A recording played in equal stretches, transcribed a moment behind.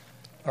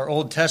Our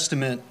Old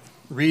Testament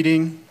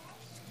reading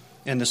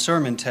in the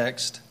sermon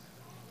text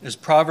is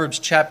Proverbs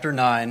chapter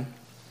 9,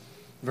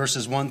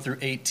 verses 1 through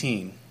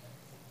 18.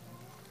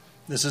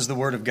 This is the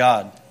word of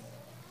God.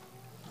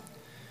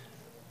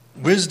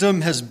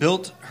 Wisdom has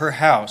built her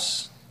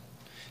house.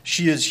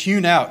 She has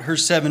hewn out her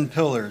 7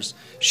 pillars.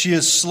 She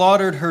has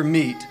slaughtered her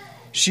meat.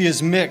 She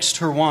has mixed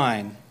her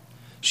wine.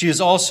 She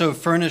has also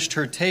furnished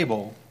her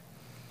table.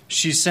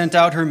 She sent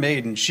out her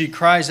maiden. She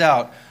cries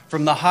out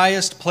from the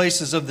highest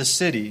places of the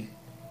city.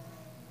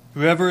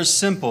 Whoever is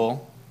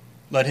simple,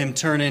 let him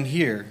turn in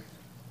here.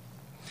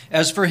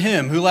 As for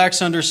him who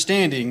lacks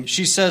understanding,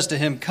 she says to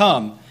him,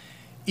 Come,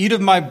 eat of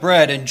my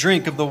bread and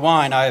drink of the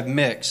wine I have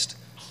mixed.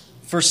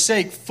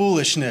 Forsake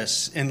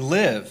foolishness and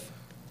live,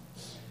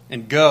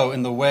 and go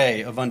in the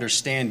way of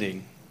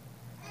understanding.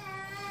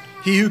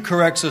 He who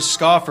corrects a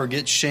scoffer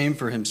gets shame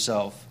for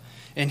himself,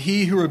 and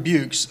he who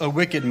rebukes a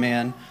wicked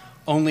man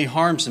only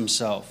harms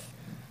himself.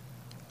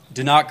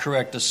 Do not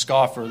correct a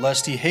scoffer,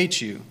 lest he hate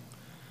you.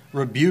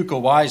 Rebuke a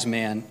wise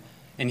man,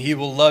 and he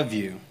will love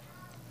you.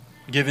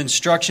 Give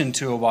instruction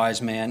to a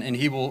wise man, and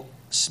he will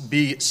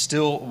be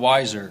still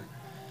wiser.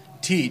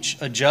 Teach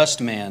a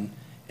just man,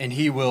 and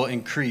he will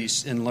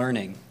increase in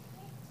learning.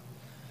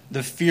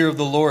 The fear of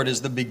the Lord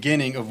is the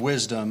beginning of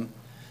wisdom,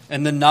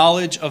 and the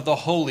knowledge of the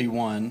Holy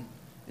One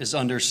is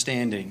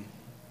understanding.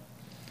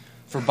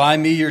 For by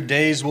me your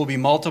days will be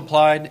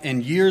multiplied,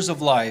 and years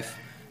of life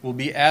will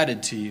be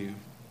added to you.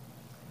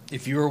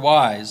 If you are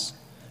wise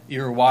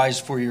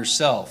for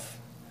yourself,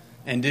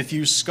 and if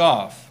you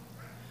scoff,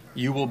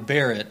 you will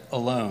bear it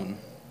alone.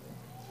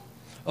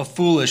 A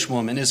foolish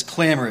woman is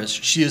clamorous.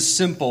 She is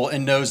simple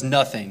and knows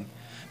nothing.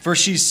 For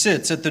she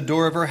sits at the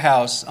door of her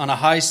house on a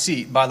high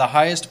seat by the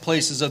highest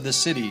places of the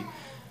city,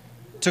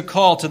 to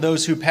call to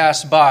those who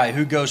pass by,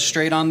 who go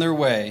straight on their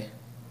way.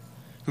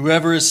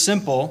 Whoever is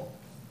simple,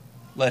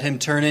 let him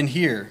turn in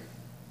here.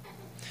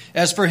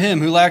 As for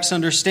him who lacks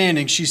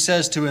understanding, she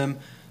says to him,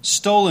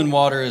 Stolen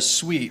water is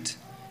sweet,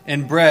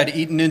 and bread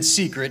eaten in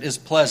secret is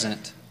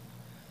pleasant.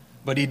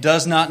 But he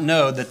does not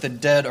know that the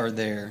dead are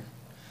there,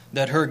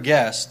 that her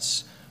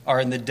guests are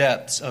in the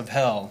depths of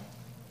hell.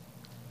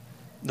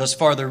 Thus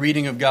far the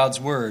reading of God's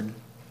word.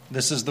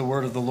 This is the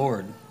word of the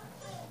Lord.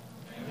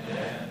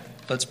 Amen.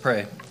 Let's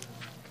pray.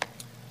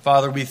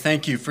 Father, we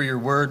thank you for your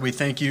word. We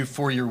thank you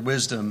for your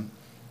wisdom.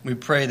 We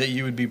pray that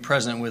you would be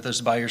present with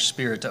us by your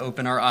Spirit to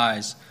open our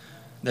eyes,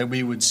 that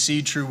we would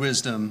see true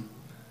wisdom,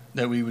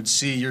 that we would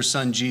see your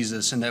Son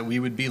Jesus, and that we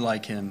would be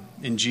like him.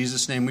 In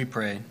Jesus' name we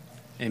pray.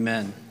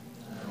 Amen.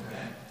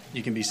 Amen.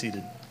 You can be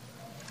seated.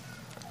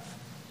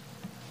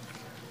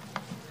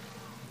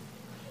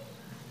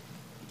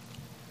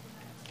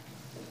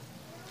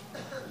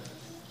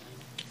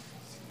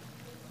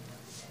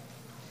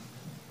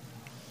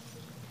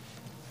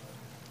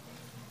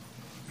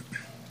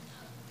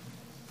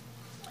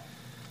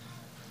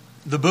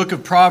 The book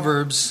of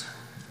Proverbs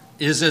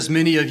is, as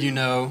many of you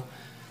know,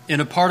 in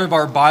a part of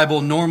our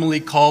Bible normally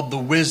called the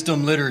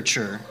wisdom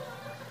literature.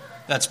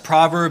 That's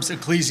Proverbs,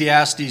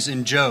 Ecclesiastes,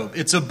 and Job.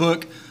 It's a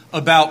book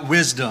about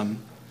wisdom,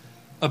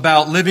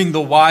 about living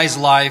the wise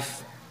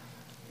life,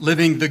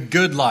 living the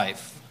good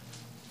life.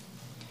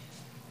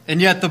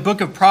 And yet the book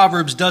of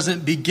Proverbs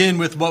doesn't begin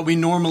with what we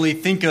normally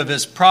think of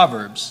as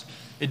Proverbs.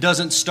 It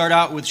doesn't start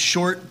out with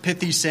short,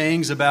 pithy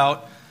sayings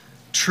about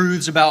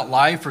truths about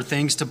life or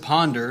things to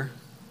ponder.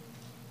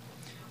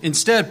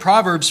 Instead,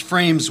 Proverbs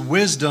frames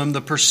wisdom,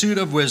 the pursuit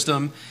of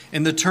wisdom,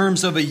 in the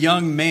terms of a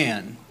young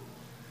man,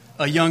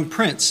 a young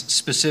prince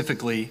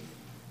specifically,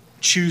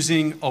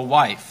 choosing a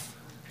wife.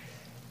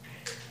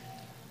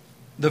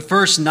 The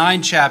first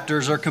 9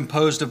 chapters are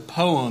composed of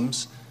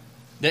poems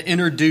that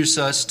introduce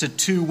us to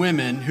 2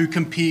 women who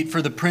compete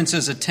for the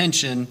prince's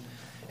attention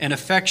and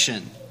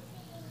affection.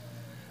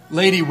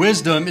 Lady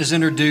Wisdom is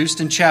introduced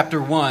in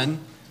chapter 1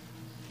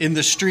 in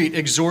the street,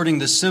 exhorting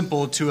the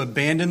simple to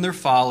abandon their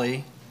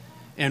folly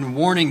and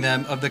warning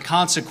them of the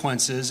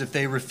consequences if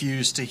they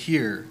refuse to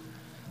hear.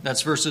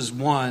 That's chapters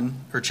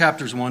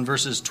 1,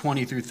 verses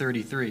 20 through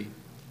 33.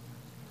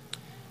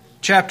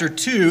 Chapter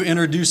 2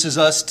 introduces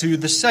us to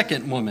the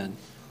second woman,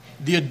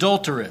 the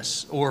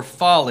adulteress or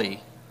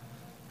folly.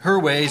 Her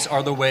ways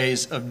are the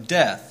ways of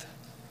death.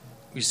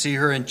 We see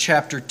her in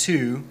chapter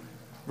 2,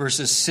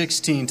 verses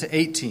 16 to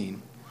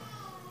 18.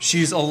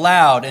 She's a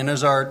loud, and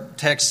as our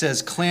text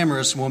says,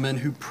 clamorous woman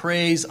who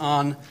preys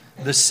on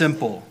the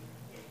simple.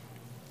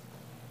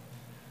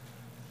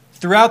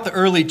 Throughout the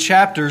early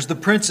chapters, the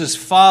prince's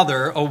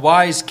father, a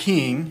wise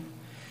king,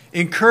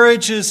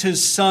 encourages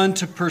his son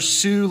to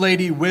pursue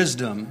Lady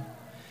Wisdom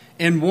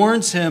and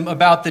warns him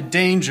about the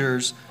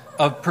dangers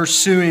of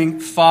pursuing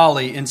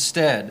folly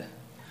instead.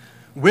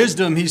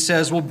 Wisdom, he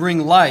says, will bring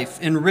life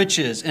and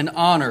riches and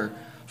honor.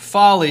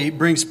 Folly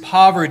brings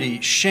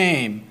poverty,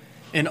 shame,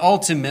 and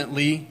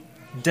ultimately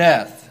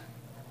death.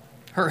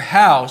 Her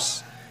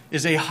house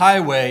is a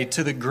highway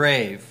to the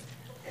grave.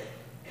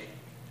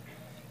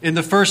 In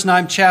the first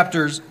 9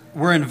 chapters,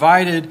 we're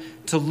invited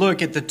to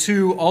look at the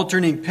 2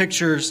 alternating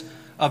pictures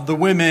of the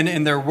women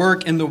and their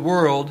work in the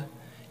world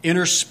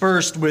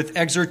interspersed with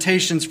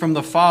exhortations from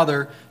the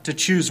Father to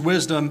choose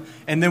wisdom.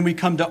 And then we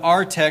come to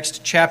our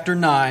text, chapter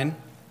 9,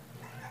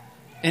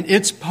 and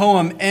its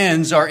poem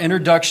ends our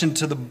introduction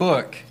to the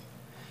book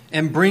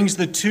and brings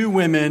the two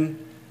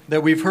women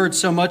that we've heard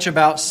so much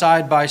about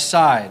side by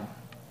side.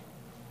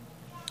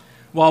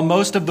 While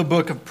most of the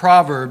book of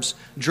Proverbs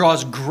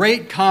draws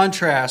great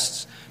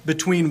contrasts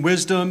between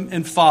wisdom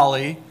and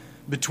folly,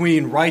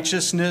 between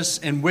righteousness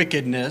and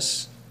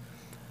wickedness,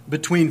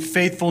 between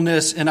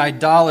faithfulness and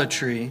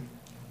idolatry,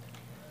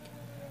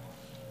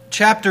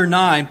 chapter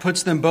 9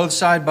 puts them both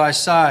side by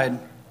side.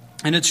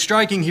 And it's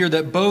striking here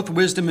that both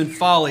wisdom and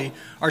folly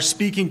are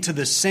speaking to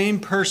the same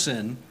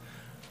person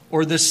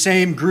or the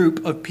same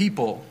group of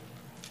people.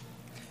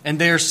 And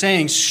they are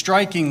saying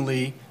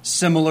strikingly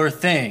similar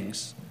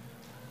things.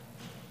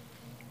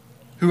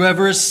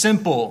 Whoever is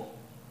simple,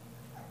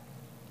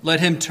 let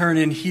him turn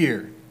in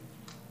here.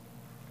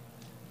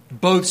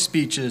 Both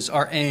speeches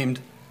are aimed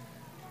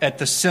at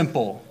the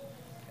simple,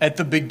 at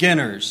the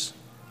beginners,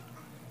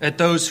 at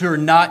those who are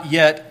not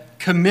yet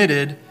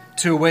committed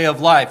to a way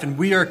of life. And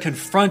we are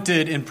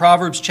confronted in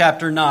Proverbs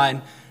chapter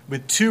 9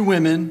 with two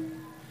women,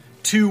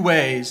 two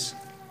ways,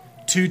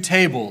 two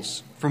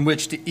tables from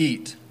which to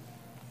eat.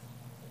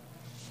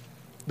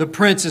 The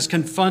prince is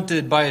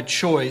confronted by a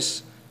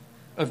choice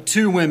of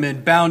two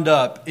women bound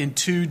up in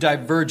two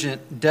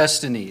divergent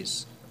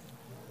destinies.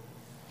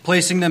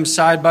 Placing them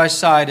side by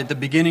side at the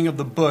beginning of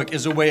the book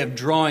is a way of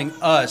drawing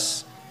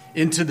us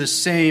into the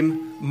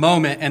same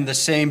moment and the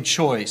same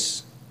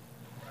choice.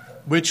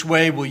 Which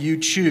way will you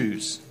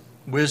choose?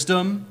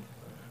 Wisdom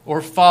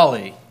or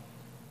folly?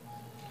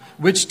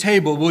 Which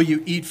table will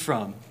you eat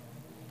from?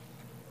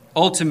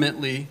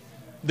 Ultimately,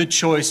 the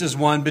choice is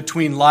one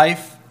between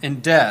life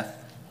and death.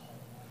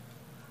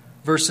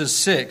 Verses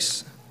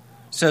 6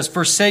 says,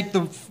 Forsake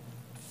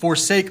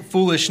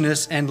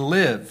foolishness and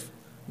live.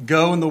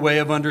 Go in the way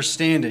of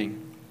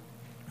understanding.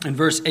 And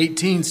verse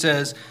 18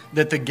 says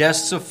that the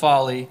guests of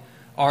folly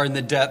are in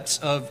the depths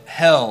of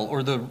hell,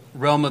 or the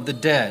realm of the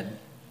dead.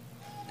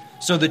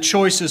 So the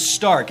choice is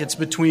stark. It's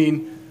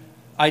between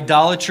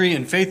idolatry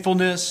and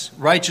faithfulness,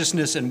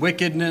 righteousness and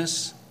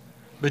wickedness,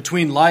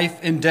 between life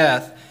and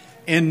death.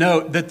 And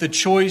note that the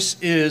choice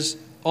is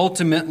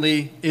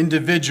ultimately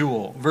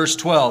individual. Verse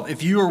 12,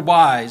 if you are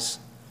wise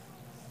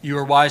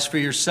for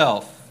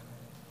yourself.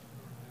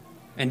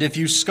 And if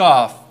you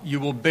scoff, you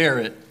will bear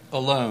it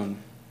alone.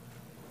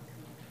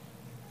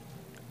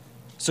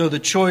 So the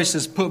choice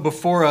is put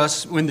before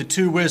us when the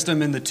two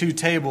wisdom and the two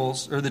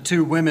tables, or the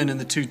two women and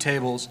the two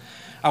tables.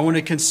 I want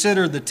to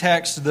consider the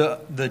text,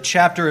 the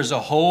chapter as a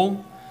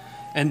whole,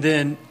 and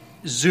then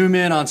zoom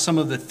in on some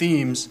of the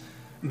themes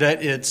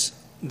that it's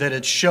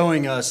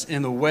showing us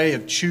in the way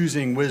of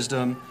choosing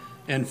wisdom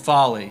and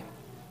folly.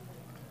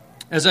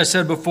 As I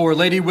said before,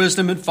 Lady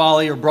Wisdom and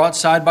folly are brought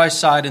side by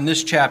side in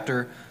this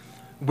chapter.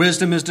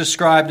 Wisdom is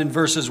described in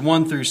verses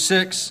 1 through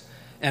 6,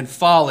 and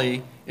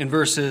folly in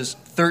verses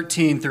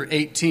 13 through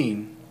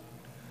 18.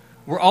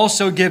 We're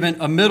also given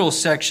a middle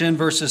section,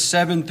 verses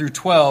 7 through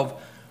 12,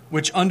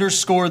 which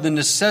underscore the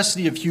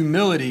necessity of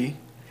humility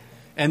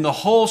and the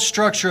whole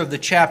structure of the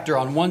chapter.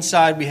 On one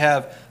side, we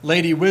have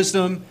Lady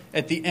Wisdom.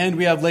 At the end,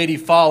 we have Lady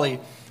Folly.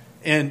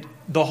 And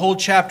the whole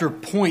chapter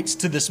points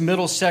to this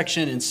middle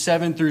section in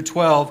 7 through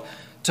 12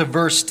 to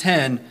verse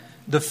 10.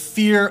 The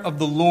fear of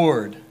the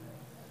Lord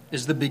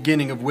is the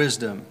beginning of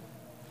wisdom,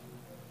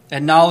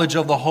 and knowledge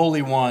of the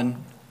Holy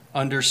One,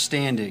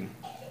 understanding.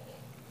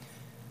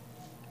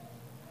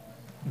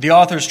 The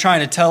author's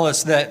trying to tell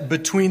us that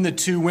between the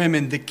two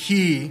women, the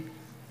key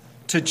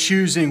to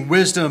choosing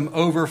wisdom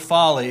over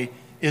folly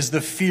is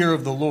the fear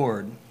of the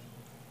Lord.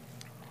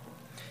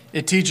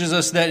 It teaches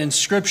us that in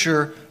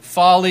Scripture,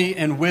 folly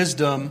and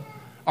wisdom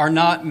are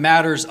not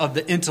matters of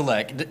the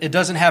intellect. It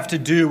doesn't have to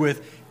do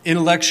with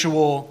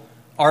intellectual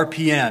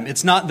RPM.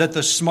 It's not that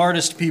the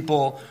smartest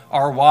people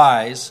are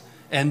wise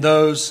and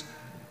those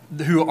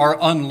who are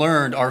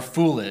unlearned are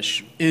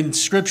foolish. In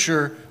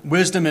Scripture,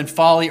 wisdom and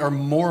folly are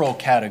moral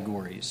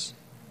categories.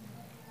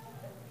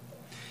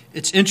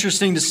 It's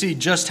interesting to see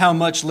just how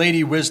much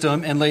Lady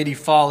Wisdom and Lady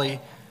Folly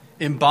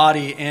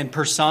embody and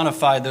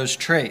personify those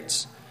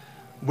traits.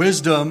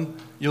 Wisdom,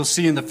 you'll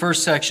see in the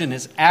first section,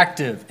 is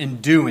active in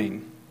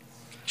doing.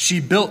 She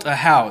built a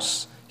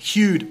house,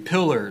 hewed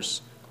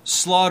pillars,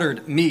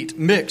 slaughtered meat,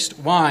 mixed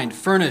wine,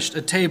 furnished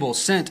a table,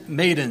 sent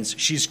maidens.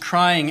 She's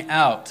crying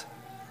out.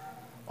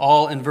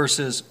 All in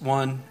verses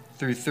 1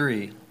 through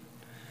 3.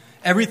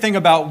 Everything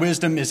about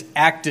wisdom is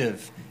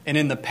active and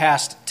in the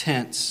past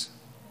tense.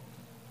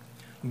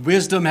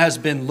 Wisdom has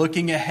been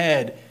looking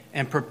ahead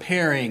and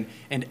preparing,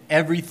 and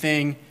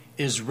everything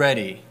is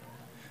ready.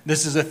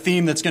 This is a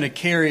theme that's going to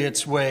carry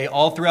its way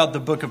all throughout the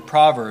book of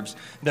Proverbs,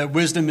 that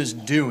wisdom is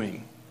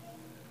doing.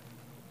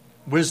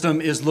 Wisdom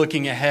is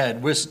looking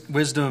ahead.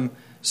 Wisdom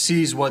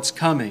sees what's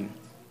coming.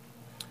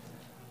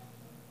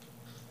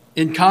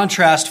 In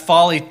contrast,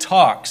 folly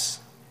talks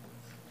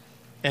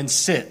and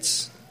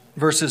sits.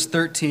 Verses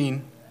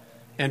 13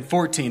 and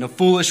 14. A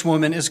foolish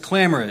woman is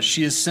clamorous.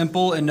 She is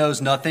simple and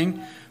knows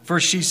nothing, for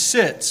she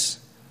sits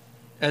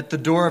at the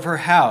door of her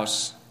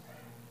house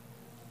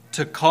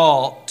to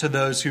call to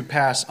those who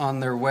pass on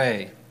their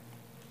way.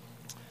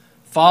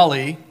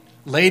 Folly,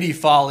 Lady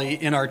Folly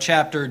in our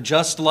chapter,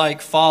 just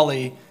like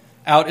folly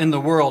out in the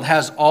world,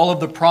 has all of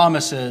the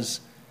promises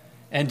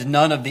and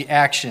none of the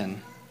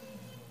action.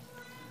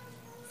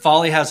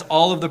 Folly has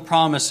all of the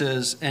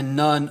promises and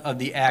none of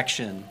the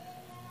action.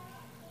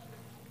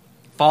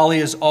 Folly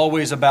is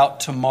always about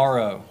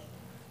tomorrow.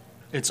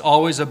 It's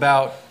always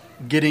about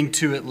getting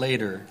to it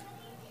later.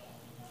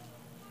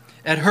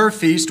 At her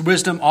feast,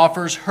 wisdom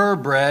offers her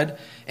bread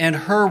and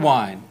her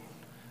wine.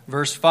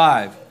 Verse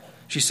 5,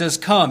 she says,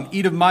 "Come,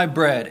 eat of my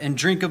bread and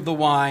drink of the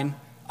wine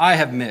I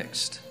have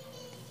mixed."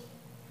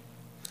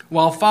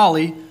 While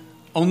folly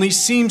only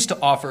seems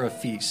to offer a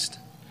feast,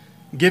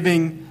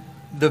 giving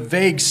the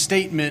vague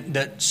statement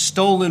that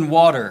stolen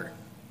water,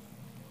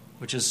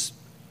 which is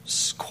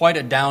quite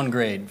a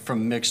downgrade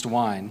from mixed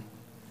wine,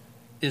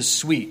 is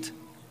sweet,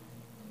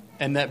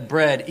 and that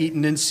bread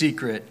eaten in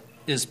secret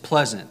is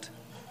pleasant.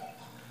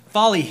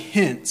 Folly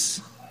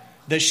hints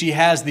that she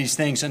has these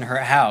things in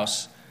her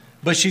house,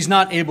 but she's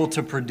not able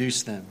to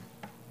produce them.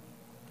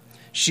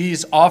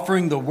 She's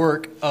offering the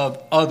work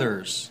of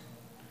others,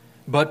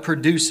 but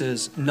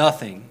produces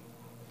nothing.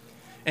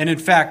 And in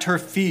fact, her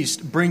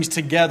feast brings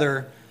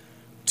together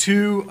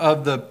two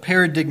of the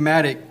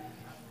paradigmatic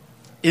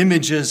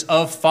images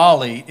of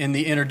folly in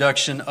the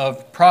introduction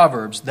of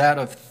Proverbs, that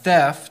of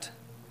theft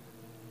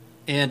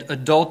and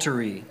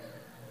adultery.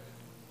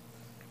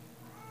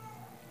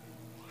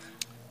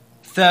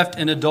 Theft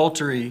and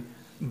adultery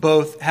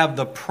both have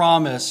the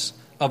promise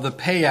of the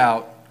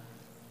payout,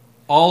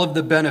 all of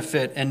the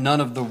benefit and none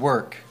of the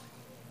work.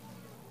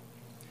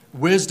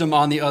 Wisdom,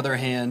 on the other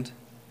hand,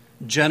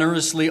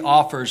 generously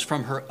offers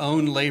from her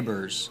own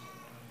labors,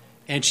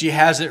 and she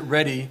has it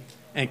ready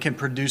and can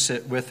produce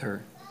it with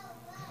her.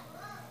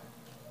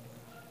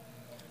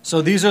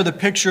 So these are the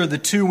picture of the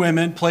two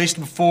women placed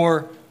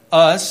before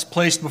us,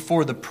 placed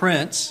before the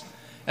prince,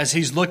 as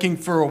he's looking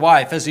for a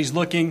wife, as he's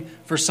looking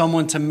for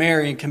someone to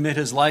marry and commit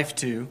his life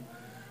to.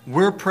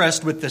 We're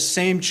pressed with the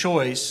same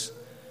choice,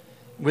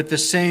 with the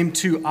same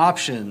two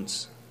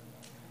options.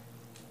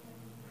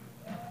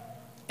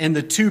 And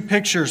the two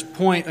pictures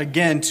point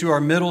again to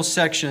our middle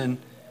section,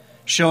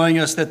 showing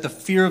us that the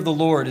fear of the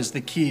Lord is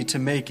the key to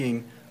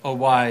making a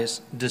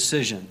wise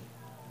decision.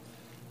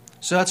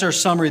 So that's our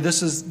summary.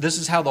 This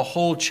is how the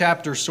whole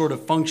chapter sort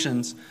of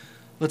functions.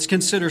 Let's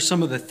consider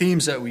some of the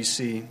themes that we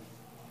see.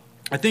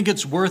 I think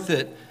it's worth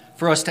it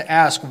for us to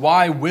ask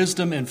why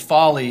wisdom and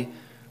folly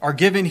are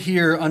given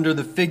here under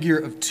the figure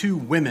of two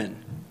women.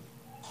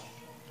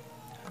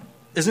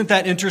 Isn't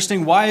that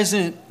interesting? Why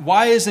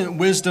isn't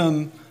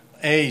wisdom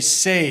a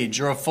sage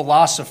or a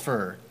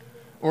philosopher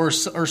or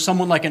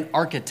someone like an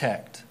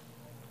architect?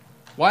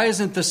 Why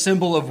isn't the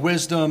symbol of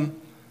wisdom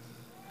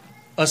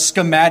a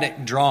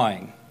schematic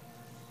drawing?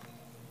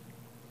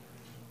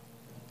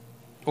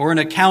 Or an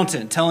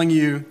accountant telling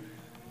you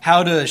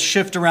how to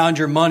shift around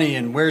your money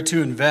and where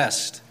to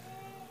invest?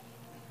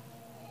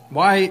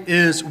 Why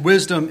is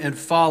wisdom and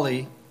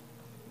folly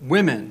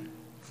women?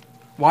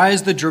 Why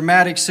is the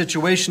dramatic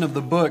situation of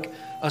the book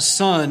a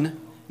son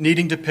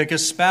needing to pick a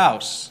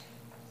spouse?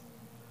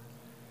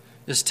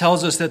 This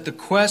tells us that the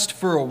quest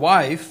for a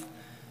wife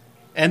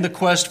and the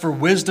quest for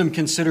wisdom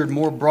considered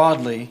more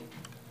broadly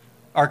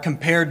are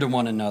compared to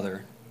one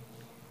another.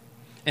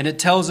 And it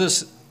tells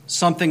us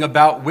something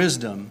about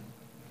wisdom,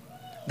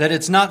 that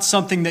it's not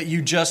something that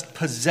you just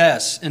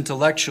possess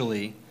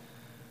intellectually,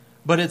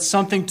 but it's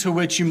something to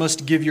which you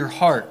must give your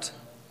heart.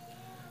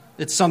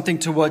 It's something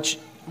to which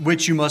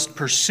you must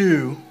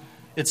pursue.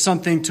 It's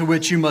something to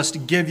which you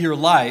must give your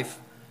life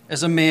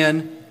as a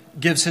man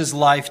gives his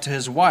life to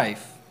his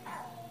wife.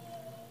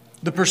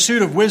 The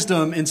pursuit of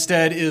wisdom,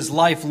 instead, is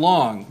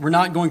lifelong. We're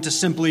not going to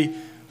simply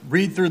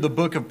read through the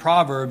book of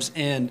Proverbs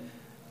and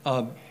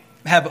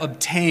have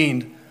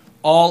obtained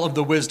all of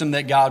the wisdom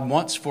that God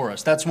wants for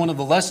us. That's one of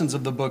the lessons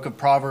of the book of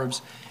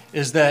Proverbs,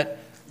 is that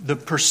the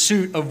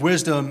pursuit of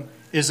wisdom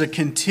is a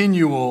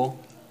continual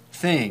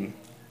thing.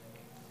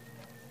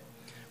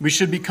 We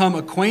should become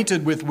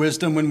acquainted with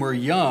wisdom when we're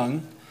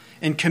young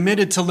and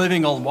committed to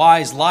living a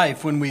wise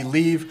life when we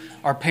leave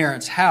our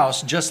parents'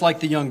 house, just like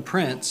the young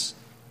prince.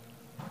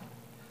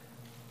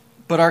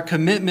 But our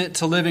commitment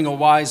to living a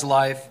wise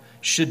life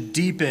should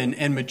deepen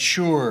and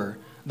mature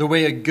the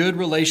way a good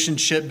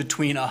relationship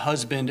between a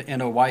husband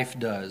and a wife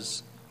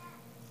does.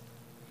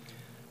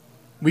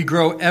 We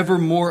grow ever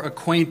more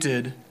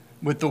acquainted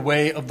with the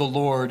way of the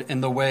Lord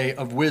and the way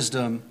of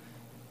wisdom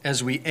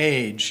as we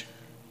age,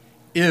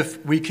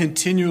 if we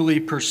continually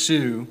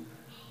pursue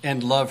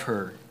and love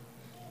her.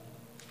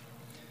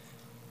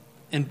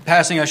 In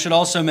passing, I should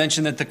also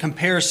mention that the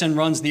comparison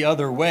runs the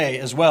other way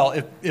as well.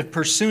 If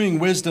pursuing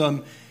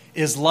wisdom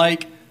is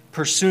like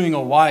pursuing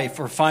a wife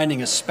or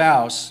finding a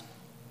spouse,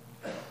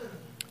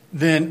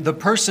 then the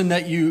person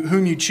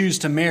whom you choose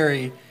to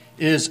marry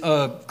is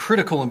of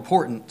critical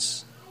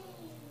importance.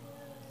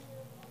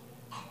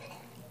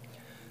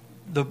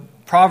 The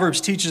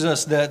Proverbs teaches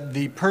us that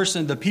the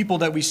people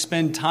that we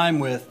spend time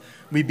with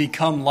we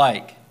become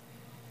like.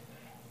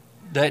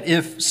 That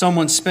if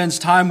someone spends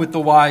time with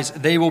the wise,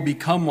 they will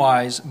become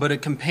wise, but a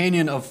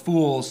companion of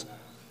fools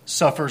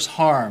suffers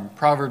harm.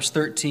 Proverbs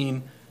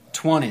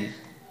 13:20.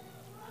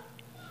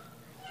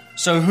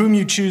 So whom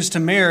you choose to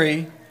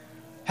marry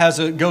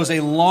goes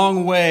a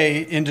long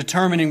way in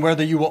determining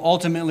whether you will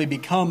ultimately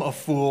become a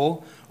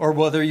fool or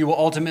whether you will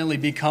ultimately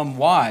become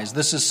wise.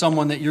 This is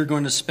someone that you're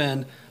going to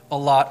spend a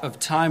lot of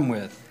time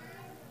with.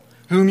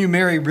 Whom you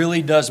marry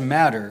really does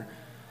matter.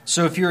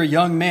 So if you're a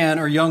young man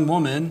or young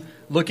woman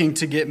looking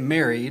to get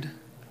married,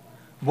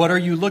 what are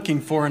you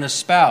looking for in a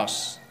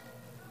spouse?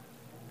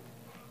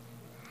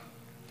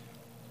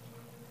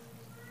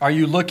 Are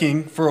you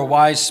looking for a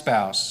wise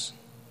spouse?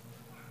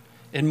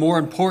 And more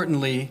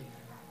importantly,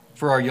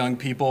 for our young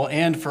people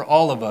and for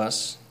all of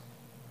us,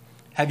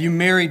 have you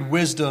married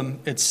wisdom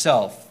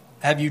itself?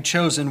 Have you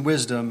chosen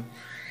wisdom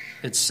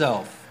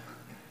itself?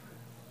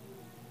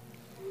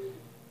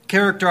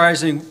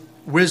 Characterizing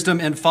wisdom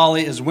and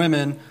folly as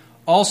women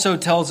also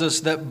tells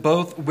us that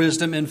both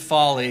wisdom and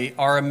folly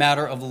are a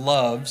matter of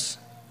loves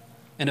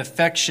and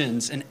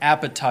affections and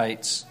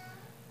appetites,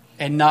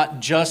 and not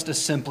just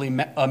simply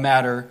a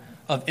matter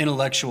of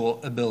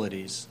intellectual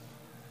abilities.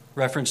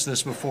 Referenced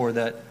this before,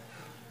 that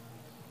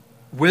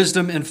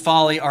wisdom and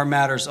folly are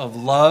matters of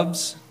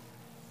loves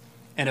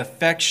and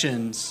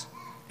affections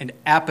and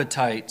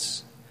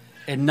appetites,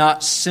 and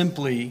not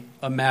simply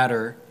a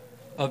matter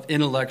of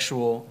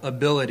intellectual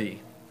ability.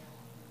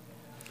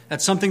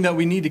 That's something that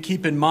we need to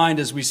keep in mind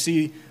as we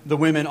see the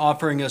women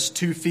offering us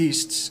 2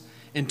 feasts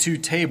and 2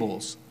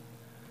 tables.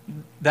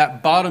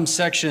 That bottom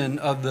section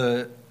of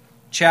the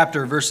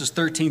chapter, verses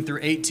 13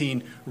 through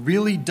 18,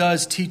 really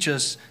does teach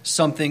us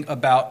something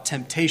about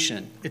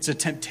temptation. It's a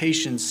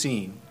temptation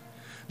scene.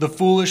 The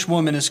foolish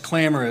woman is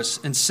clamorous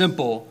and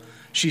simple.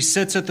 She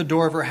sits at the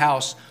door of her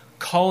house,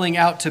 calling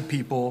out to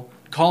people,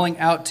 calling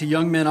out to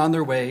young men on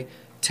their way,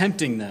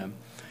 tempting them.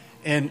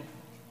 And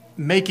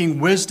making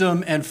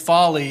wisdom and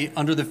folly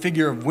under the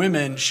figure of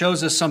women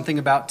shows us something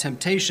about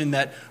temptation,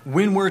 that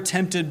when we're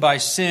tempted by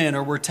sin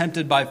or we're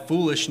tempted by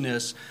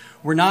foolishness,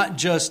 we're not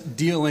just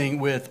dealing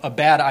with a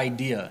bad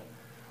idea.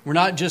 We're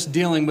not just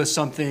dealing with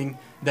something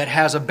that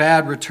has a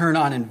bad return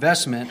on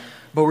investment,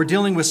 but we're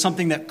dealing with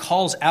something that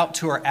calls out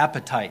to our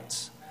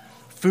appetites.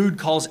 Food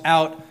calls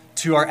out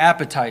to our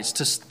appetites,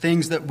 to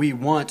things that we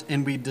want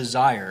and we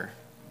desire.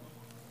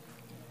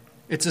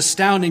 It's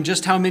astounding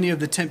just how many of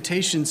the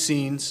temptation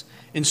scenes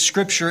in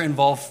Scripture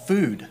involve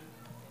food.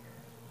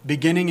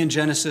 Beginning in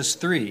Genesis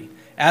 3.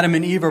 Adam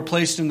and Eve are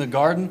placed in the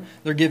garden.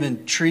 They're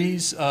given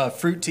trees,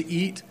 fruit to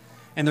eat,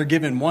 and they're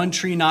given one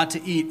tree not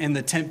to eat. And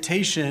the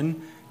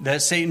temptation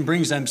that Satan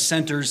brings them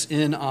centers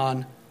in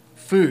on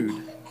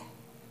food.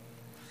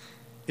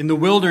 In the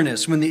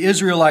wilderness, when the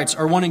Israelites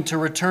are wanting to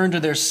return to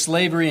their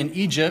slavery in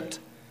Egypt,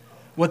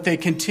 what they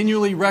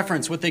continually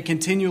reference, what they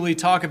continually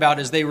talk about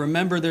as they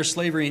remember their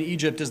slavery in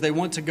Egypt, as they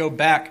want to go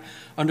back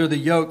under the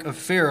yoke of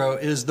Pharaoh,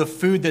 is the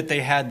food that they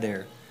had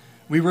there.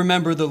 We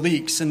remember the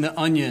leeks and the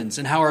onions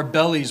and how our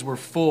bellies were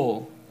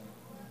full.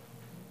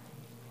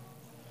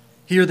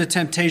 Here, the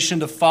temptation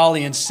to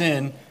folly and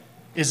sin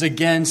is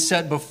again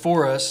set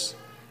before us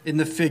in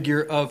the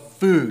figure of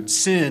food.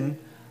 Sin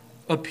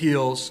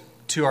appeals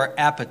to our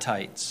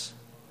appetites,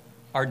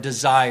 our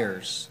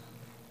desires.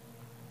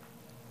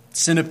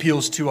 Sin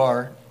appeals to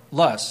our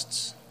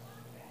lusts.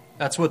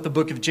 That's what the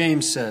book of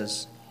James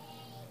says.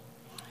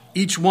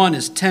 Each one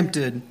is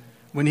tempted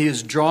when he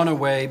is drawn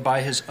away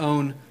by his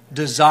own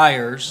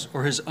desires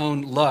or his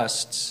own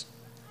lusts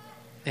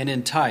and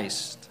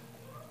enticed.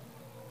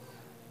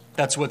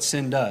 That's what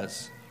sin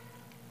does.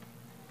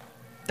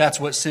 That's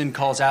what sin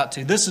calls out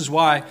to. This is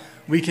why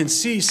we can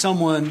see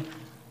someone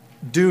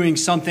doing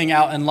something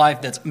out in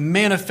life that's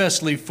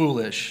manifestly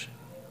foolish,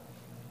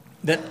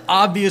 that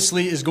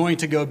obviously is going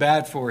to go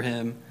bad for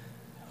him,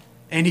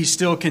 and he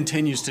still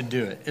continues to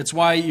do it. It's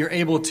why you're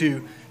able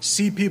to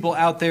see people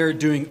out there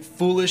doing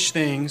foolish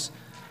things,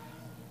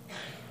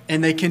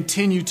 and they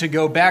continue to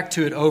go back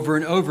to it over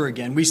and over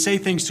again. We say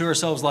things to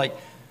ourselves like,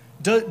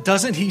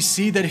 doesn't he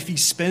see that if he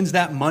spends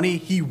that money,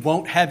 he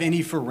won't have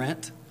any for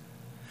rent?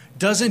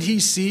 Doesn't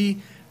he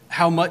see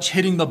how much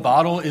hitting the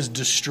bottle is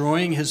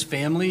destroying his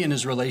family and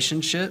his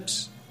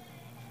relationships?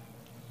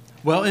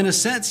 Well, in a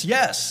sense,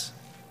 yes.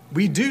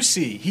 We do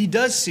see, he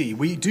does see,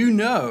 we do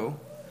know,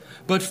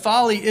 but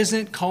folly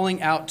isn't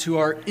calling out to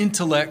our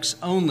intellects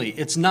only.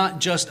 It's not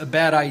just a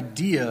bad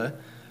idea.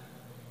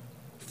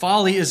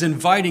 Folly is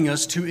inviting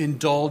us to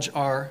indulge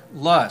our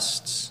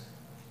lusts.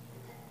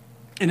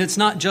 And it's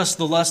not just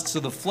the lusts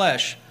of the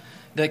flesh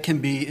that can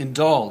be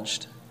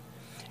indulged.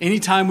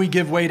 Anytime we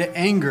give way to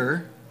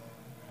anger,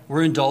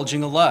 we're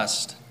indulging a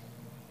lust.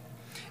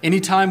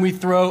 Anytime we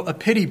throw a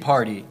pity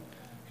party,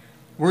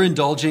 we're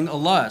indulging a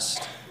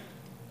lust.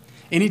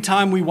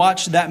 Anytime we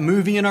watch that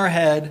movie in our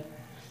head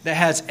that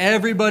has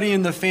everybody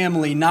in the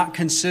family not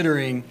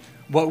considering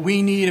what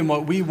we need and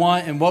what we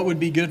want and what would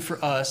be good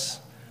for us,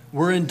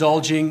 we're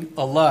indulging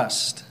a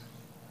lust.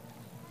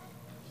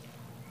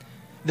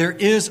 There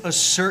is a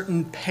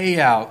certain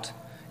payout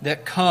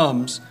that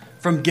comes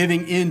from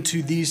giving in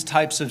to these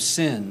types of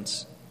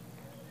sins.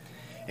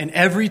 And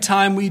every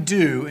time we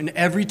do, and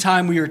every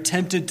time we are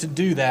tempted to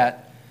do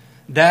that,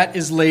 that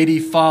is Lady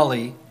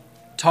Folly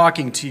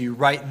talking to you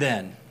right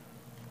then.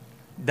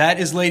 That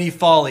is Lady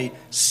Folly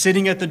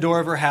sitting at the door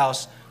of her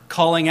house,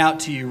 calling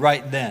out to you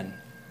right then.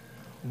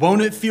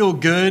 Won't it feel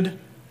good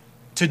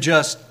to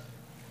just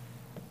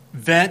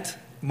vent?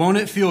 Won't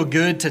it feel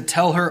good to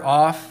tell her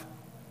off?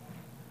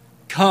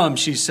 Come,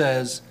 she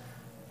says,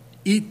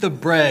 eat the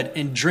bread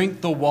and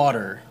drink the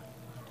water.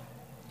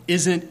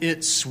 Isn't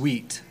it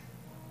sweet?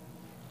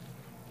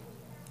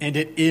 And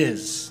it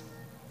is,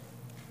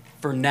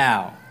 for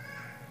now.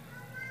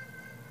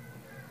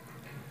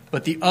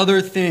 But the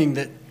other thing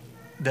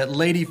that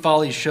Lady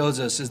Folly shows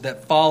us is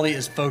that Folly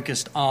is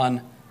focused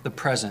on the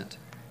present.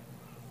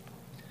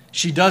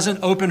 She doesn't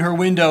open her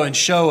window and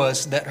show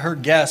us that her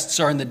guests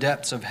are in the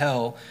depths of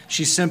hell.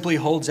 She simply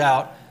holds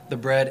out the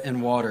bread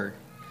and water.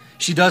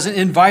 She doesn't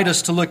invite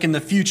us to look in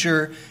the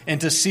future and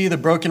to see the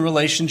broken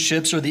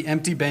relationships or the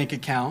empty bank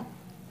account.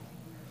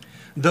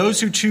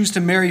 Those who choose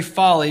to marry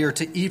Folly or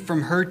to eat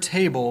from her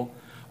table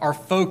are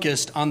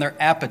focused on their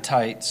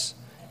appetites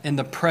in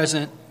the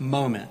present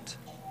moment.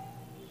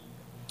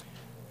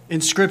 In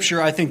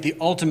Scripture, I think the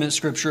ultimate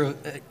Scripture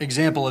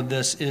example of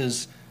this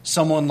is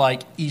someone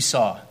like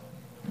Esau.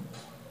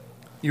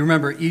 You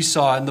remember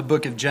Esau in the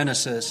book of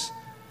Genesis,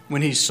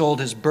 when he sold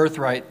his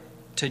birthright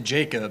to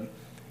Jacob.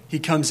 He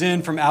comes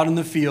in from out in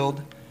the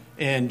field,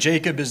 and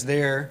Jacob is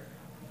there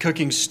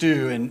cooking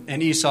stew,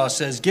 and Esau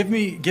says, give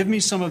me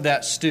some of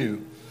that stew.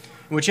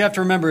 And what you have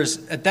to remember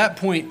is, at that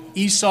point,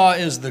 Esau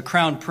is the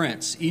crown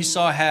prince.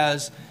 Esau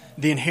has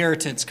the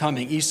inheritance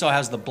coming. Esau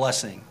has the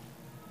blessing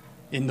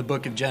in the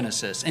book of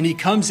Genesis. And he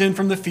comes in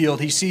from the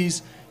field. He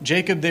sees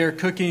Jacob there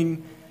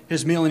cooking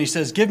his meal, and he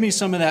says, give me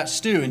some of that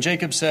stew. And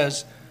Jacob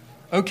says,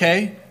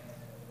 okay,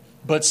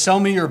 but sell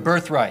me your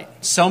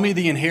birthright. Sell me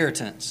the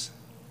inheritance.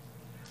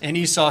 And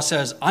Esau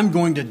says, I'm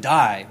going to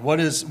die.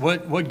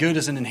 What good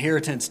is an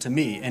inheritance to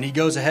me? And he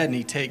goes ahead and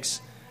he takes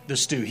the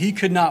stew. He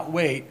could not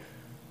wait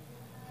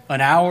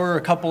an hour,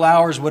 a couple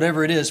hours,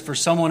 whatever it is, for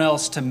someone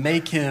else to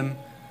make him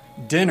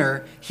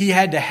dinner. He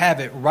had to have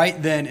it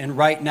right then and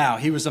right now.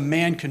 He was a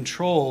man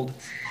controlled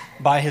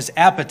by his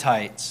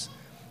appetites,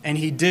 and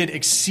he did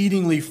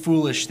exceedingly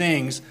foolish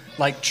things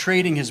like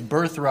trading his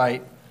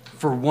birthright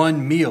for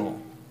one meal.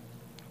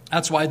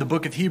 That's why the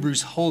book of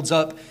Hebrews holds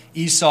up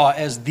Esau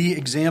as the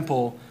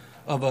example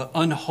of an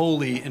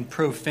unholy and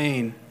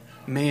profane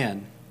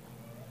man.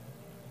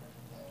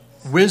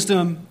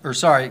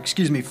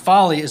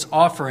 Folly is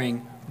offering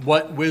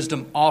what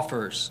wisdom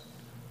offers,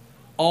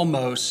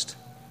 almost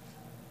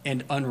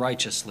and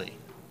unrighteously.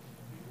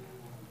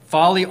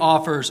 Folly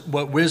offers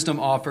what wisdom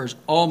offers,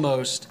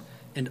 almost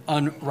and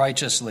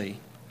unrighteously.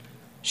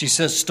 She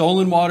says,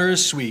 stolen water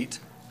is sweet,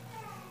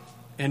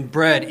 and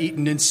bread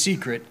eaten in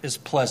secret is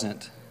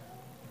pleasant.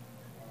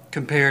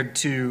 Compared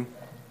to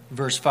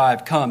verse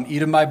 5, come,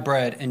 eat of my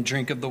bread and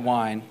drink of the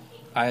wine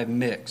I have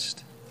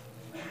mixed.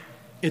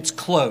 It's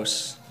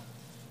close,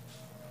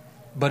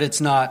 but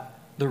it's not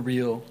the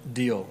real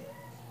deal.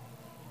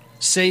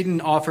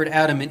 Satan offered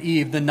Adam and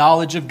Eve the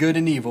knowledge of good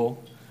and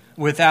evil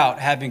without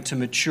having to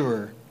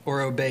mature or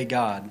obey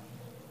God.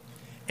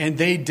 And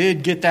they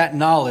did get that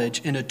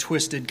knowledge in a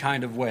twisted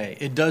kind of way.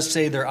 It does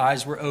say their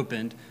eyes were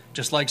opened,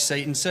 just like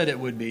Satan said it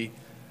would be,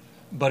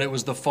 but it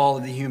was the fall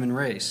of the human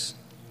race.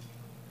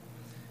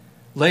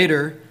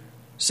 Later,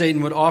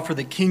 Satan would offer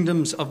the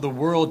kingdoms of the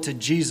world to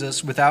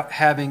Jesus without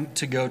having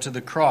to go to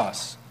the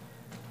cross.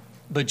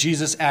 But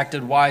Jesus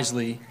acted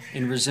wisely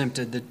and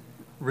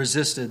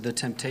resisted the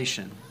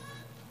temptation.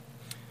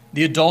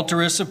 The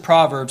adulteress of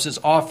Proverbs is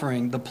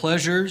offering the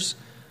pleasures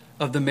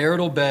of the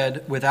marital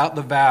bed without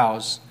the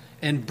vows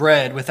and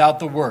bread without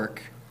the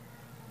work.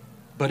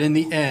 But in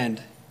the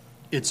end,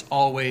 it's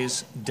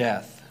always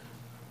death.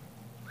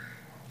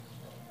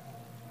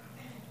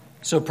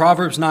 So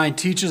Proverbs 9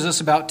 teaches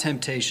us about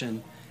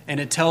temptation, and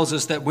it tells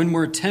us that when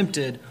we're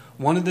tempted,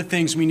 one of the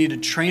things we need to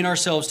train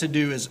ourselves to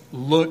do is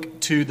look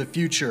to the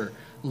future,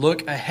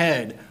 look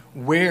ahead.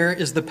 Where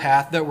is the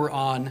path that we're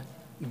on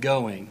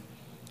going?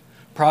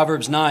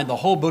 Proverbs 9, the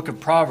whole book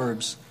of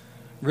Proverbs,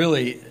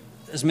 really,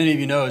 as many of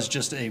you know, is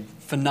just a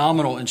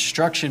phenomenal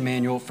instruction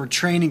manual for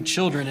training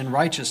children in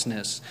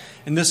righteousness.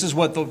 And this is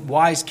what the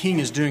wise king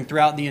is doing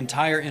throughout the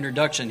entire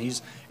introduction.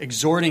 He's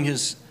exhorting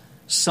his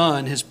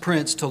son, his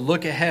prince, to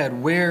look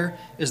ahead. Where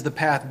is the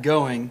path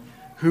going?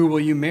 Who will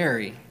you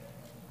marry?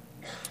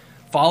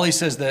 Proverbs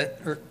says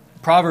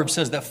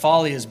that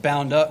folly is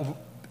bound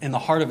up in the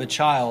heart of a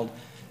child,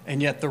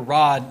 and yet the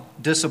rod,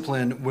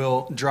 discipline,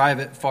 will drive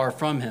it far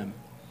from him.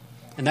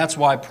 And that's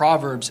why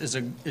Proverbs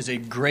is a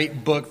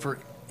great book for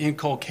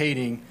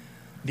inculcating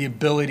the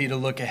ability to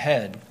look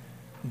ahead.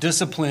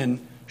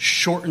 Discipline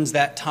shortens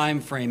that time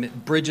frame.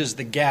 It bridges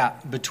the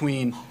gap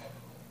between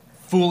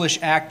foolish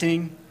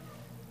acting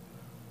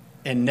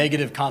and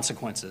negative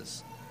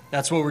consequences.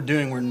 That's what we're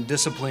doing. We're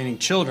disciplining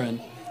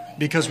children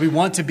because we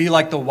want to be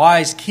like the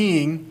wise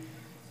king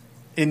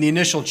in the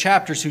initial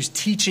chapters who's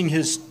teaching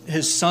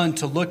his son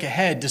to look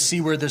ahead to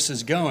see where this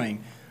is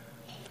going.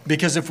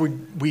 Because if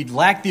we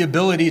lack the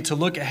ability to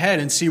look ahead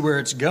and see where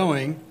it's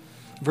going,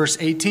 verse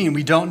 18,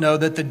 we don't know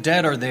that the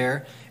dead are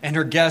there and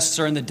her guests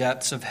are in the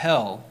depths of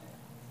hell.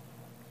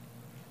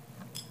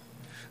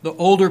 The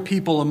older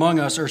people among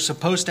us are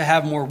supposed to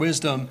have more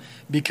wisdom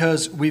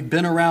because we've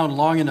been around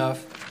long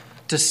enough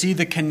to see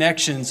the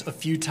connections a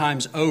few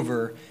times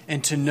over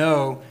and to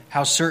know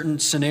how certain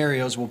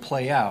scenarios will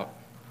play out.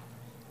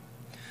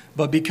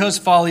 But because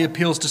folly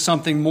appeals to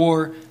something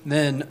more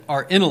than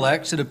our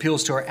intellects, it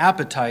appeals to our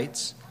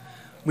appetites,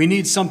 we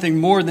need something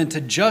more than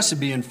to just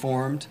be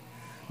informed,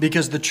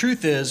 because the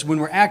truth is, when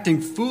we're acting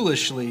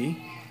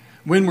foolishly,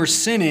 when we're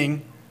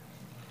sinning,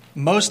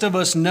 most of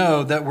us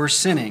know that we're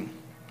sinning,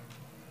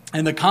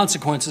 and the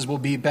consequences will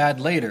be bad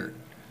later.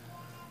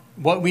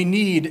 What we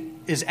need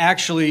is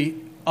actually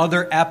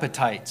other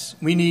appetites.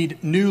 We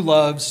need new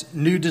loves,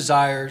 new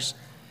desires,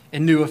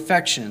 and new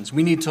affections.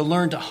 We need to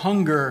learn to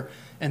hunger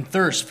and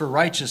thirst for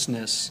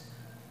righteousness,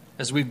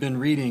 as we've been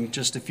reading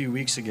just a few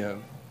weeks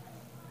ago.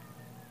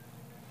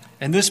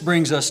 And this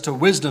brings us to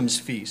wisdom's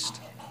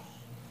feast.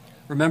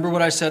 Remember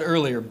what I said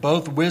earlier,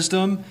 both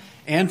wisdom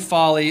and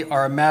folly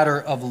are a matter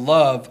of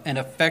love and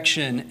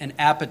affection and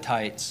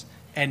appetites,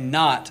 and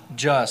not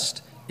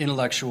just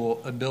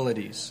intellectual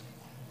abilities.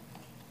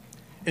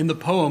 In the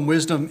poem,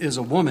 wisdom is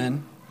a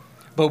woman,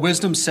 but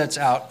wisdom sets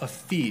out a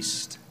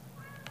feast.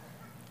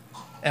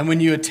 And when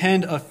you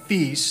attend a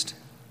feast,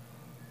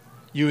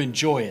 you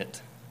enjoy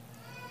it.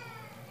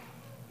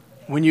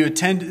 When you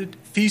attend,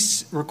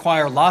 feasts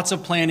require lots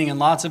of planning and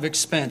lots of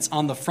expense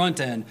on the front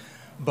end,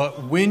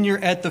 but when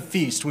you're at the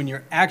feast, when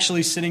you're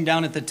actually sitting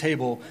down at the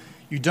table,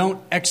 you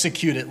don't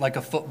execute it like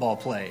a football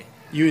play.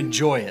 You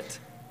enjoy it.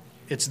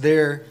 It's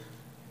there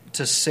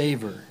to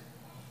savor.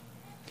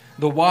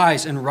 The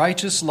wise and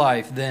righteous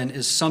life, then,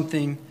 is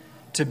something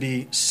to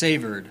be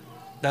savored.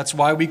 That's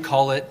why we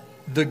call it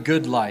the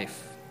good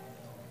life.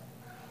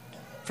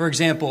 For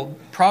example,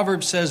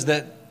 Proverbs says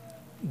that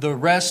the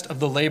rest of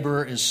the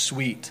laborer is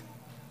sweet.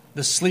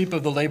 The sleep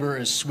of the laborer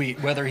is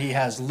sweet, whether he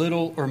has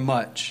little or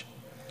much.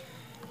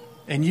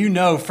 And you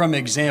know from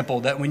experience,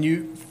 that when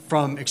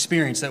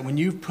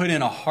you've put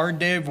in a hard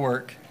day of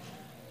work,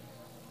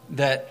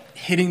 that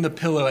hitting the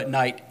pillow at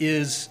night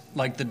is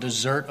like the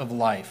dessert of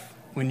life,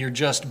 when you're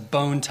just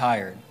bone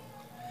tired.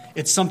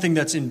 It's something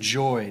that's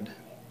enjoyed.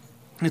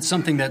 It's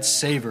something that's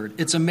savored.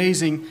 It's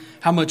amazing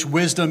how much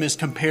wisdom is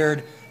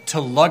compared to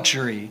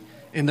luxury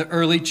in the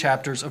early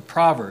chapters of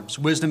Proverbs.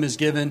 Wisdom is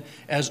given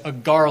as a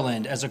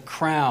garland, as a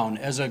crown,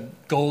 as a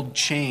gold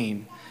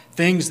chain,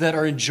 things that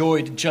are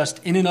enjoyed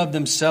just in and of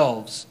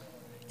themselves,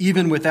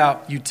 even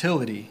without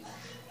utility.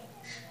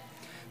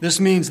 This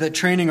means that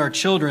training our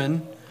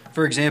children,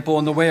 for example,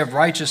 in the way of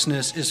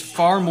righteousness is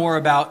far more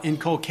about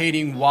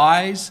inculcating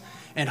wise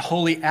and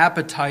holy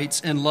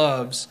appetites and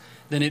loves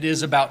than it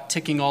is about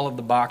ticking all of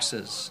the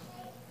boxes.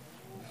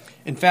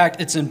 In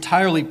fact, it's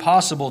entirely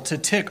possible to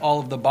tick all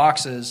of the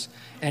boxes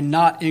and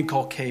not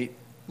inculcate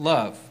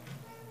love.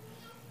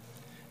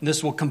 And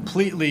this will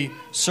completely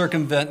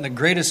circumvent the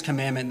greatest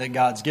commandment that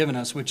God's given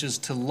us, which is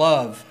to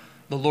love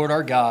the Lord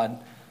our God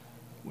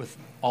with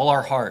all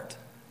our heart.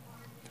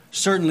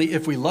 Certainly,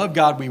 if we love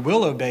God, we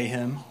will obey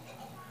him,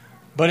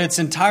 but it's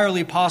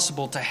entirely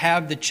possible to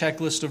have the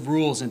checklist of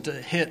rules and to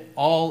hit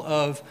all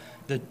of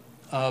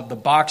the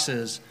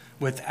boxes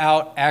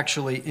without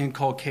actually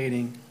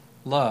inculcating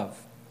love.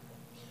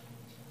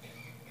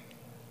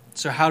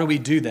 So how do we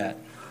do that?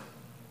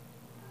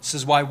 This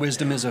is why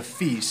wisdom is a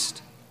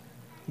feast.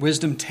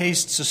 Wisdom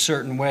tastes a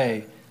certain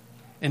way.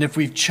 And if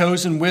we've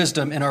chosen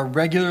wisdom and are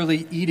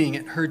regularly eating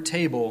at her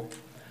table,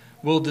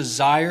 we'll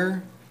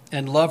desire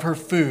and love her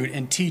food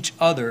and teach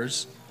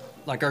others,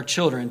 like our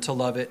children, to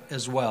love it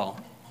as well.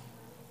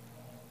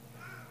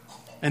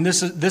 And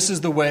this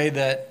is the way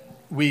that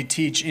we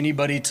teach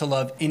anybody to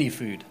love any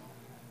food.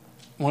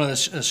 One of the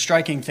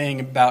striking thing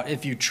about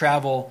if you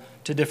travel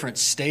to different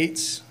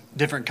states,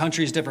 different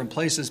countries, different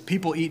places,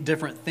 people eat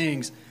different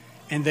things,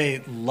 and they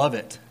love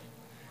it.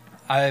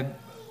 I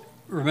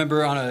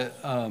remember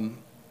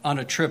on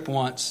a trip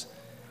once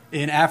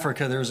in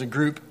Africa, there was a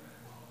group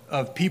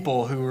of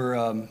people who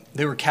were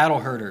they were cattle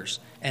herders,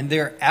 and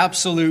their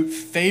absolute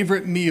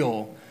favorite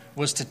meal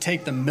was to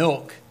take the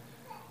milk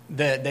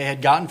that they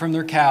had gotten from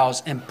their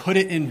cows and put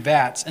it in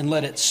vats and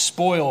let it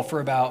spoil for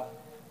about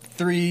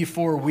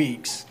 3-4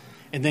 weeks,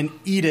 and then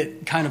eat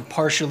it kind of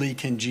partially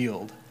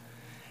congealed.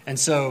 And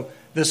so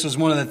this was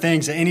one of the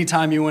things that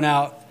anytime you went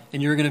out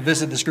and you were going to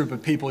visit this group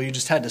of people, you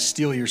just had to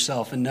steel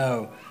yourself and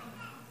know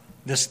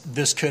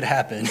this could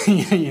happen.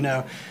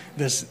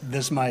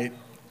 This might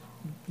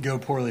go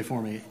poorly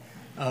for me,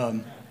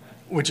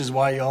 which is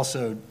why you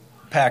also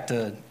packed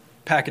a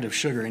packet of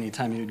sugar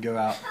anytime you would go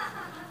out,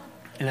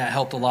 and that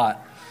helped a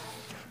lot.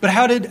 But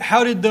how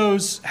did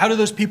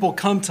those people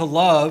come to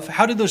love?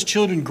 How did those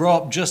children grow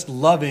up just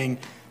loving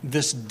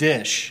this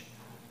dish,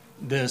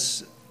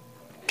 this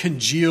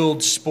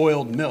congealed,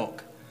 spoiled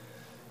milk?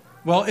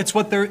 Well, it's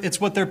what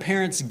their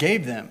parents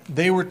gave them.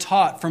 They were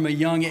taught from a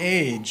young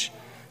age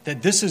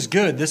that this is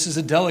good, this is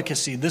a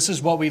delicacy, this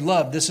is what we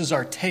love, this is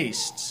our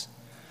tastes.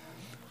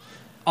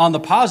 On the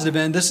positive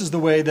end, this is the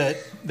way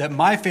that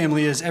my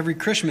family is. Every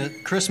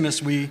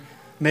Christmas we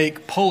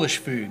make Polish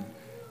food,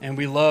 and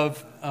we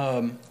love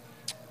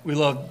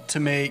to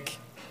make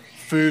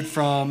food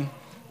from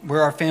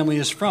where our family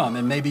is from.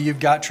 And maybe you've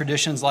got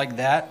traditions like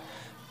that.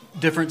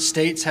 Different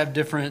states have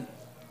different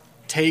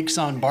takes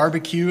on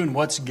barbecue and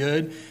what's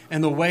good.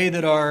 And the way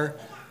that our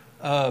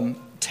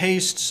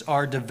tastes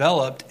are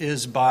developed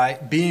is by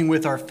being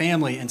with our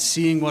family and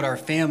seeing what our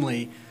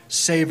family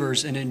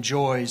savors and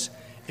enjoys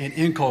and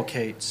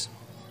inculcates.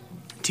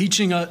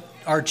 Teaching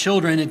our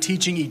children and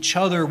teaching each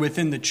other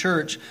within the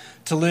church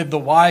to live the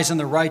wise and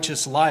the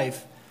righteous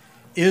life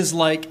is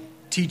like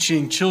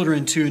teaching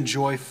children to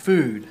enjoy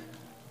food.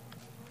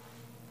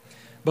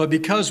 But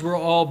because we're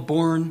all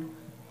born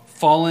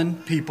fallen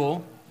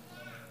people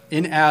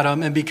in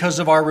Adam, and because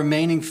of our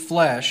remaining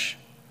flesh,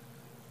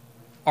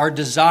 our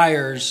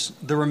desires,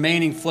 the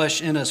remaining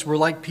flesh in us, we're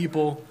like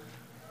people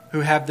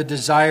who have the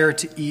desire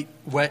to eat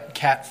wet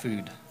cat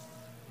food.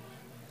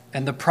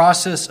 And the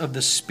process of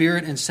the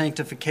Spirit and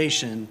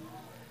sanctification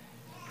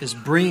is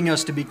bringing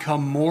us to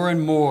become more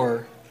and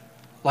more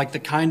like the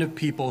kind of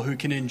people who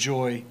can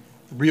enjoy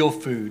real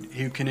food,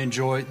 who can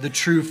enjoy the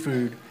true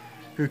food,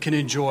 who can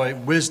enjoy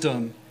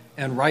wisdom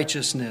and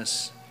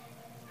righteousness.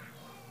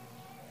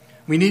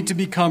 We need to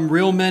become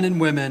real men and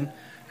women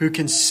who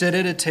can sit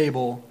at a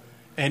table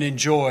and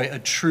enjoy a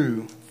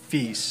true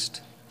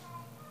feast.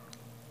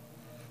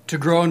 To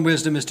grow in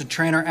wisdom is to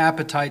train our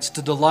appetites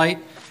to delight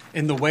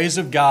in the ways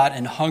of God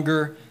and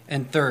hunger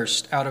and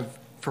thirst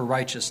for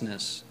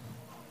righteousness.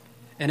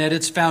 And at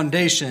its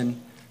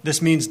foundation,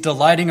 this means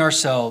delighting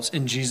ourselves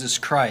in Jesus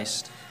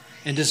Christ,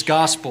 in His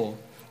gospel,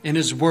 in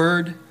His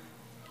word,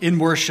 in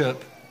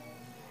worship,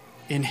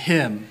 in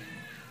Him.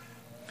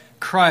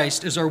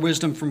 Christ is our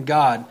wisdom from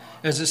God,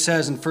 as it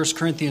says in 1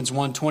 Corinthians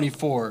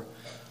 1:24.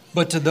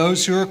 But to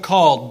those who are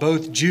called,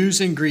 both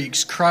Jews and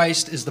Greeks,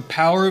 Christ is the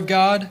power of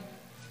God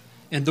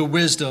and the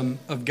wisdom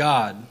of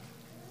God.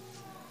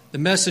 The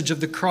message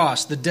of the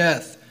cross, the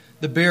death,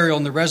 the burial,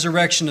 and the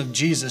resurrection of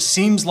Jesus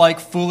seems like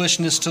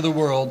foolishness to the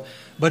world,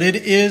 but it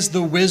is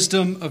the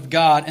wisdom of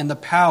God and the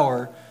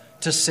power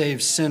to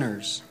save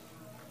sinners.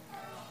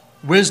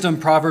 Wisdom,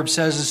 Proverbs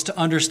says, is to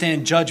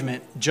understand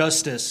judgment,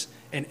 justice,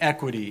 and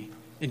equity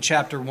in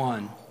chapter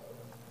 1.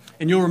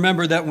 And you'll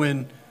remember that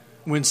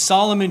when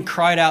Solomon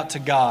cried out to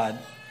God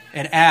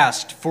and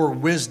asked for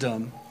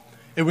wisdom,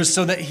 it was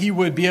so that he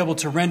would be able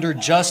to render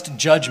just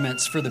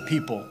judgments for the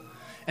people.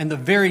 And the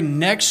very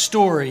next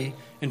story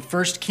in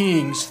 1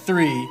 Kings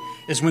 3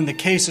 is when the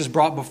case is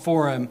brought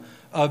before him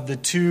of the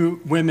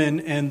two women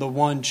and the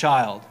one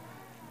child.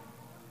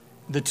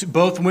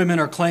 Both women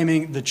are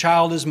claiming the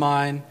child is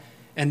mine,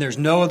 and there's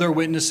no other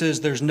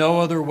witnesses. There's no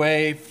other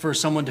way for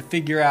someone to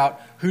figure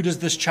out who does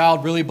this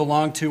child really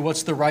belong to,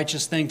 what's the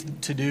righteous thing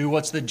to do,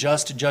 what's the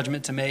just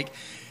judgment to make.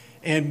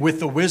 And with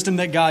the wisdom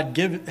that God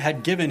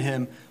had given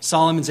him,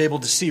 Solomon's able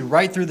to see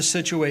right through the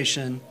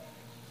situation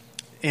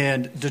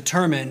and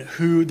determine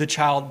who the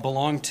child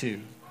belonged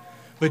to.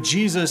 But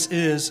Jesus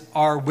is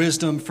our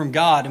wisdom from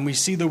God, and we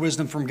see the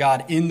wisdom from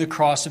God in the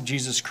cross of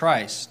Jesus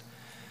Christ.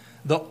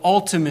 The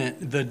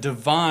ultimate, the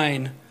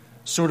divine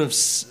sort of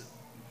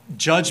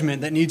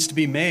judgment that needs to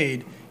be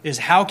made is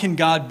how can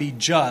God be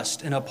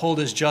just and uphold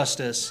His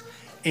justice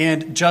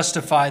and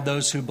justify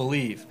those who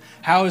believe?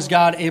 How is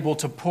God able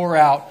to pour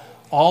out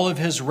all of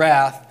His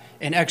wrath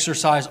and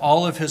exercise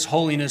all of His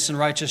holiness and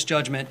righteous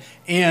judgment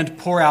and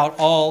pour out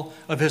all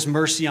of His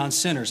mercy on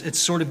sinners? It's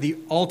sort of the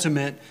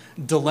ultimate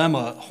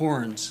dilemma,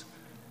 horns,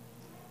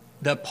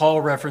 that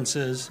Paul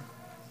references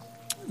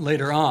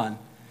later on.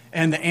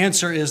 And the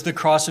answer is the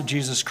cross of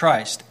Jesus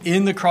Christ.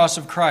 In the cross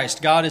of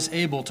Christ, God is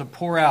able to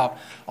pour out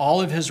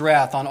all of His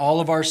wrath on all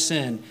of our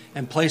sin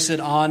and place it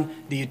on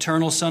the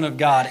eternal Son of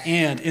God.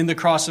 And in the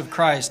cross of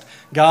Christ,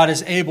 God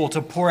is able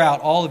to pour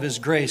out all of His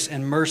grace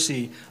and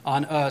mercy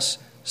on us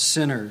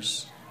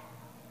sinners.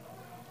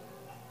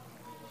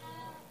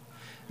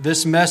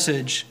 This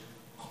message,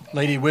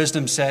 Lady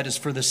Wisdom said, is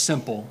for the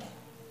simple.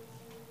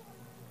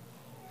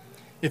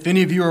 If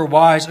any of you are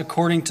wise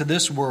according to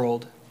this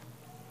world,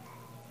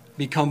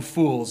 become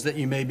fools that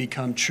you may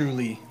become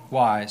truly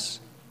wise.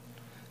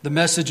 The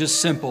message is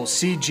simple.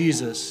 See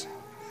Jesus,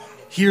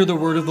 hear the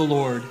word of the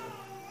Lord,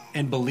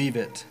 and believe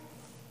it.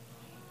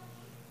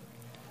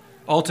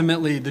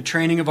 Ultimately, the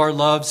training of our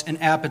loves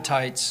and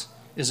appetites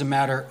is a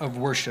matter of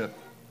worship.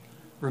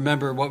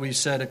 Remember what we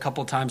said a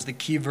couple times. The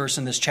key verse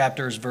in this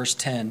chapter is verse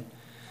 10.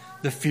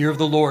 The fear of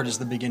the Lord is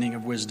the beginning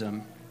of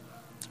wisdom.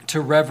 To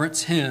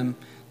reverence Him,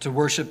 to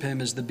worship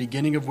Him, is the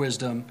beginning of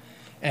wisdom,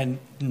 and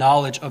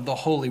knowledge of the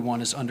Holy One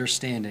is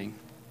understanding.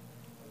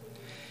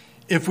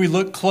 If we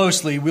look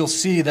closely, we'll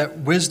see that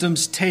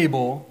wisdom's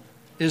table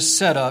is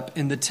set up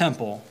in the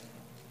temple.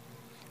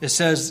 It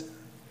says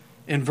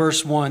in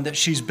verse 1 that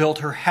she's built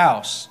her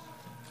house,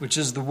 which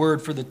is the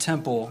word for the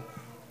temple.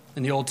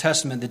 In the Old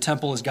Testament, the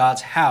temple is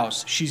God's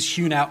house. She's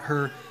hewn out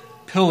her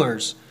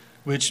pillars,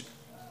 which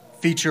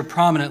feature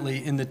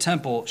prominently in the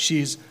temple.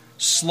 She's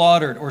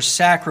slaughtered or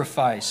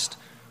sacrificed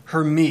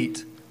her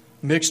meat,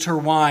 mixed her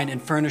wine,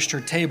 and furnished her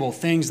table,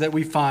 things that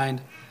we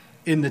find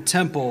in the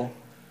temple.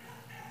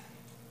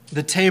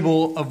 The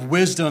table of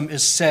wisdom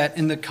is set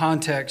in the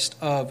context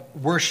of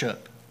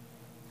worship.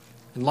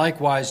 And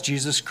likewise,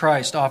 Jesus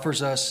Christ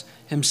offers us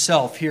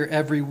himself here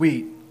every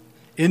week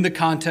in the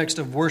context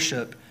of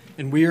worship,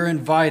 and we are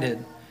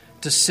invited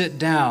to sit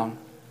down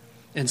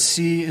and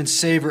see and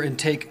savor and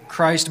take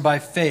Christ by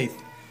faith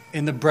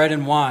in the bread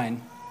and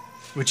wine,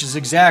 which is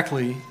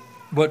exactly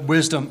what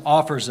wisdom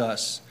offers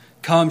us.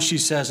 Come, she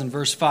says in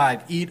verse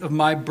 5, eat of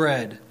my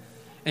bread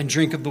and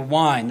drink of the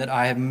wine that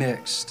I have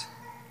mixed.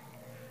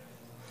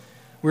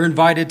 We're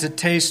invited to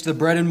taste the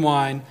bread and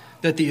wine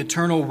that the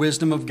eternal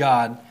wisdom of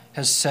God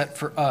has set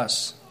for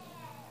us.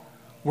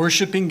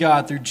 Worshiping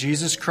God through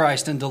Jesus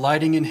Christ and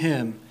delighting in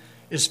him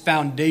is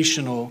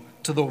foundational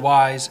to the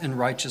wise and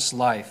righteous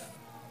life.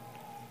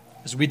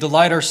 As we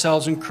delight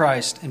ourselves in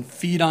Christ and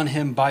feed on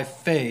him by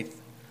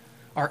faith,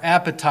 our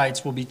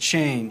appetites will be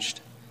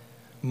changed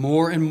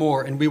more and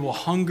more, and we will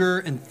hunger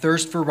and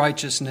thirst for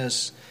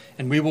righteousness,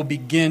 and we will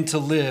begin to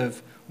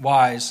live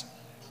wise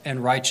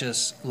and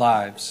righteous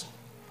lives.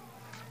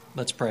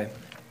 Let's pray.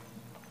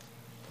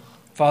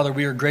 Father,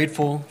 we are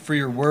grateful for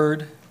your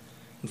word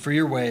and for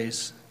your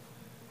ways,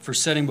 for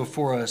setting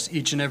before us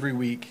each and every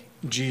week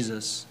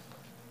Jesus.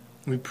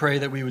 We pray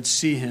that we would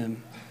see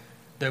him,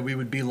 that we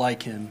would be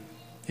like him.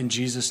 In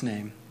Jesus'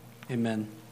 name, amen.